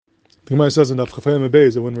Gemara says in Afchafayim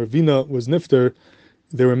Abayz that when Ravina was nifter,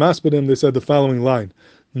 they were maspedim, they said the following line: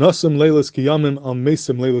 נשים leilos kiyamim al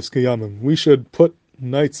mesim leilos kiyamim. We should put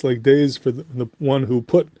nights like days for the one who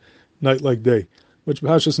put night like day. Which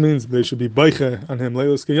Pashas means they should be baiche on him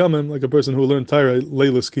leilos kiyamim, like a person who learned Torah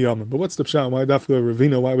leilos kiyamim. But what's the pshat? Why dafka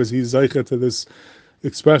Ravina? Why was he zayche to this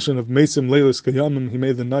expression of mesim leilos kiyamim? He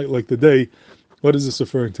made the night like the day. What is this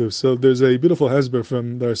referring to? So there's a beautiful hesber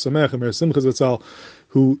from the Samech and Simcha Zatzal,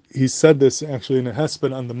 who he said this actually in a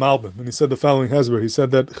hesped on the Malbim, and he said the following hesber. He said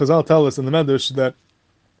that Chazal tell us in the Medrash that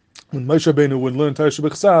when Moshe Rabbeinu would learn Torah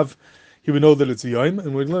B'chsav, he would know that it's Yom,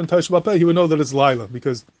 and when he learned Torah B'peh, he would know that it's Laila,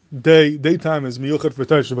 because daytime is miyuchad for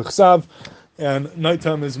Torah B'chsav, and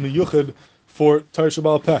nighttime is miyuchad for Torah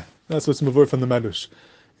B'peh. That's what's mavur from the Medrash.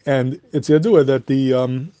 And it's yadua that the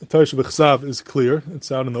Torah B'chsav is clear;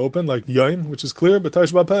 it's out in the open, like Yom, which is clear, but Torah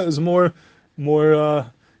B'peh is more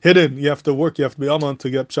hidden. You have to work, you have to be aman to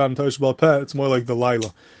get pshat in Torah B'peh. It's more like the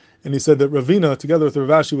Laila. And he said that Ravina, together with Rav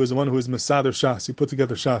Ashi, was the one who was Mesader Shas. He put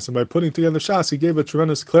together Shas. And by putting together Shas, he gave a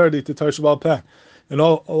tremendous clarity to Torah B'peh. And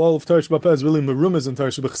all of Torah B'peh is really merumas in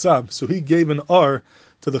Torah B'chsav. So he gave an R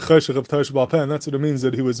to the cheshech of Torah B'peh. And that's what it means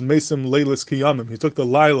that he was Mesim Leilis Kiyamim. He took the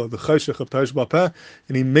Laila, the cheshech of Torah B'peh,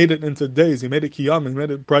 and he made it into days. He made it Kiyamim. He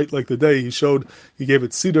made it bright like the day. He gave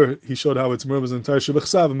it Siddur. He showed how it's merumas in Torah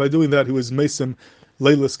B'chsav. And by doing that, he was Mesim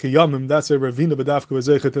Leilis Kiyamim. That's a Ravina B'dafka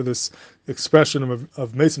V'zeicha to this expression of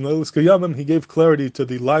Mesim Leilis Kiyamim. He gave clarity to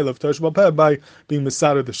the Laila of Torah B'peh by being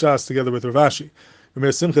Mesader the Shas together with Rav Ashi.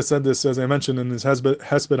 Rav Simcha said this, as I mentioned in his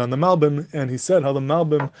hesped on the Malbim, and he said how the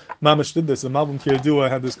Malbim Mamash did this. The Malbim Kiyadua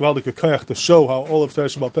had this Gvaldik Koyach to show how all of Torah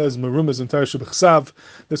B'peh is merumas and Torah B'chsav.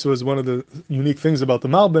 This was one of the unique things about the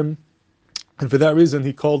Malbim. And for that reason,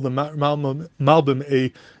 he called the Malbim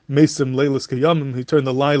a Mesim Leilis Kiyamim. He turned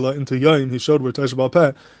the Laila into Yom. He showed where Torah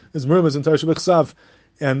B'peh is merumas and Torah B'chsav.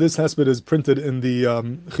 And this hesped is printed in the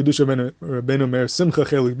Chidush Rabbeinu Meir Simcha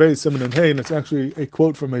Chelik Beis Siman and Hey, and it's actually a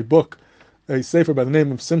quote from a book, a sefer by the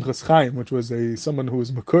name of Simchas Chaim, which was someone who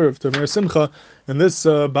was makurv to Meir Simcha, and this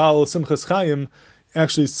Baal Simchas Chaim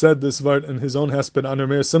actually said this vart in his own hesped under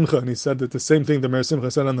Meir Simcha, and he said that the same thing that Meir Simcha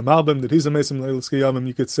said on the Malbim, that he's a Mesim Leilis Kiyamim,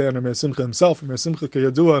 you could say under Meir Simcha himself. Meir Simcha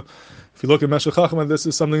Kiyadua, if you look at Meshech Chachma, this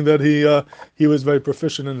is something that he was very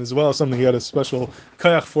proficient in as well, something he had a special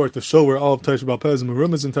kayach for it to show where all of Torah B'peh is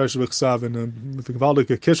merumas in Torah B'chsav, and with the Gvaldik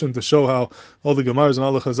Kishin to show how all the Gemaras and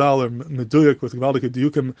all the Chazal are meduyik with Gvaldik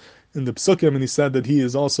Diyukim in the Psukim, and he said that he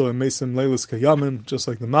is also a Mesim Leilis Kiyamim, just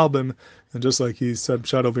like the Malbim, and just like he said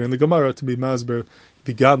pshat over in the Gemara, to be Masber,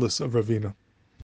 the godless of Ravina.